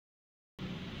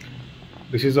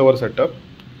this is our setup.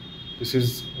 This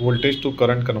is voltage to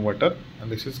current converter,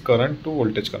 and this is current to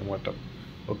voltage converter.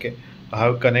 Okay, I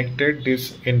have connected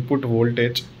this input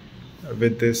voltage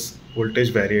with this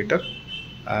voltage variator,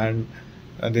 and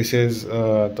this is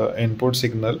the input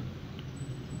signal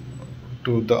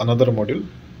to the another module.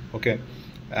 Okay,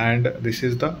 and this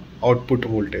is the output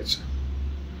voltage,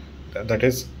 that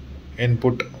is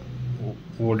input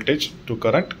voltage to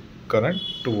current, current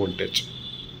to voltage.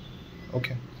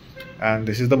 Okay, and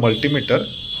this is the multimeter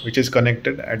which is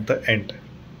connected at the end.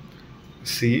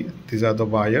 See, these are the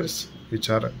wires which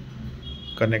are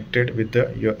connected with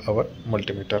our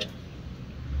multimeter.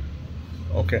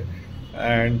 Okay,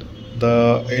 and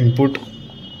the input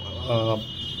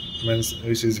means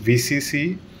which is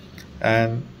VCC,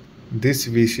 and this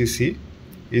VCC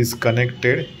is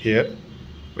connected here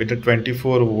with a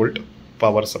 24 volt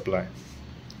power supply.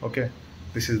 Okay,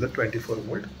 this is the 24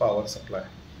 volt power supply,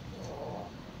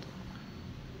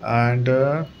 and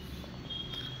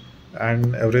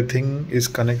everything is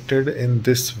connected in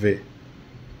this way.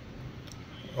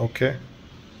 Okay,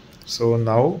 so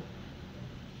now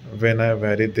when I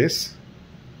vary this,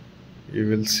 you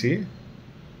will see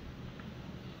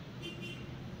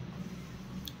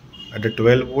at a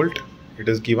 12 volt it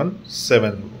is given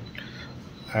 7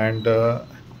 volt, and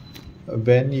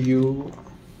when you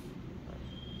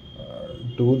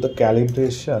do the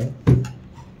calibration,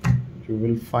 you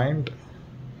will find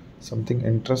something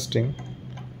interesting,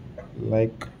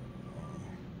 like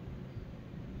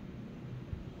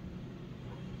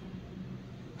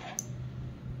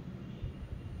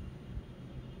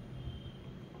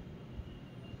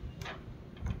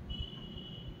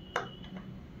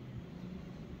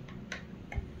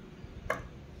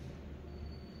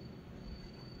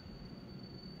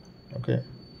okay,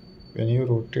 when you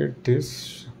rotate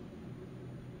this,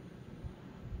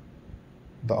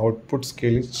 the output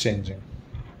scale is changing.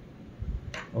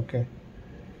 Okay,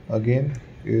 again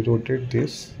you rotate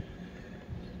this,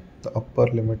 the upper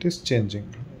limit is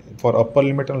changing. For upper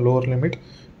limit and lower limit,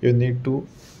 you need to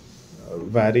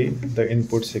vary the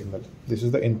input signal. This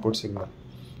is the input signal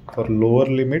for lower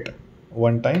limit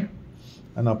one time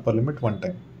and upper limit one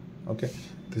time. Okay,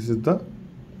 this is the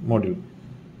module.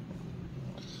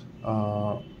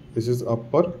 This is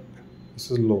upper,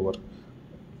 this is lower,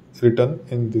 written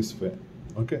in this way.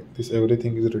 Okay, this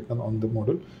everything is written on the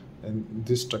module in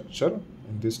this structure,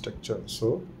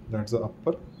 so that's the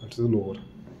upper, that is the lower.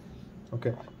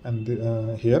 Okay, and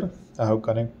here I have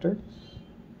connected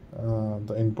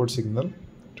the input signal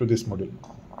to this module.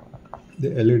 The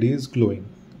LED is glowing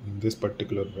in this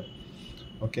particular way.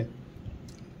 Okay,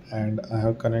 and I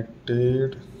have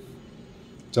connected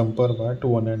jumper wire to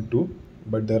 1 and 2,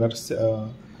 but there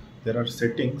are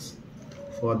settings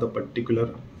for the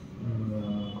particular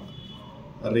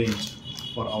range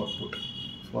for output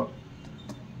for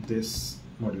this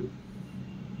module,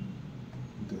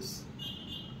 this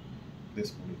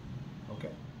module. Okay,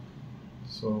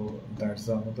 so that's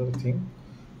another thing.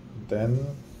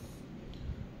 Then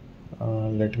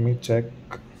let me check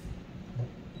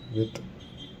with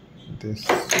this.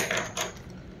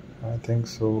 I think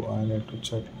so I need to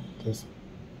check this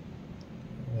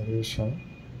variation.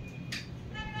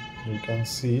 You can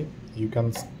see, you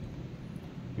can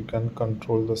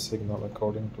control the signal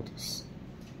according to this.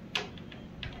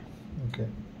 Okay,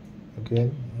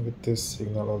 again with this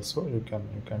signal also you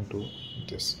can do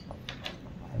this.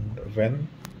 And when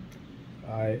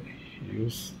I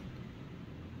use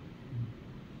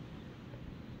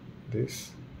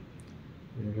this,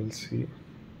 you will see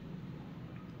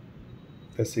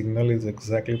the signal is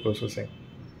exactly processing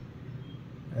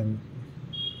and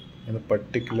in a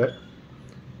particular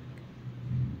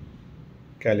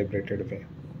calibrated way.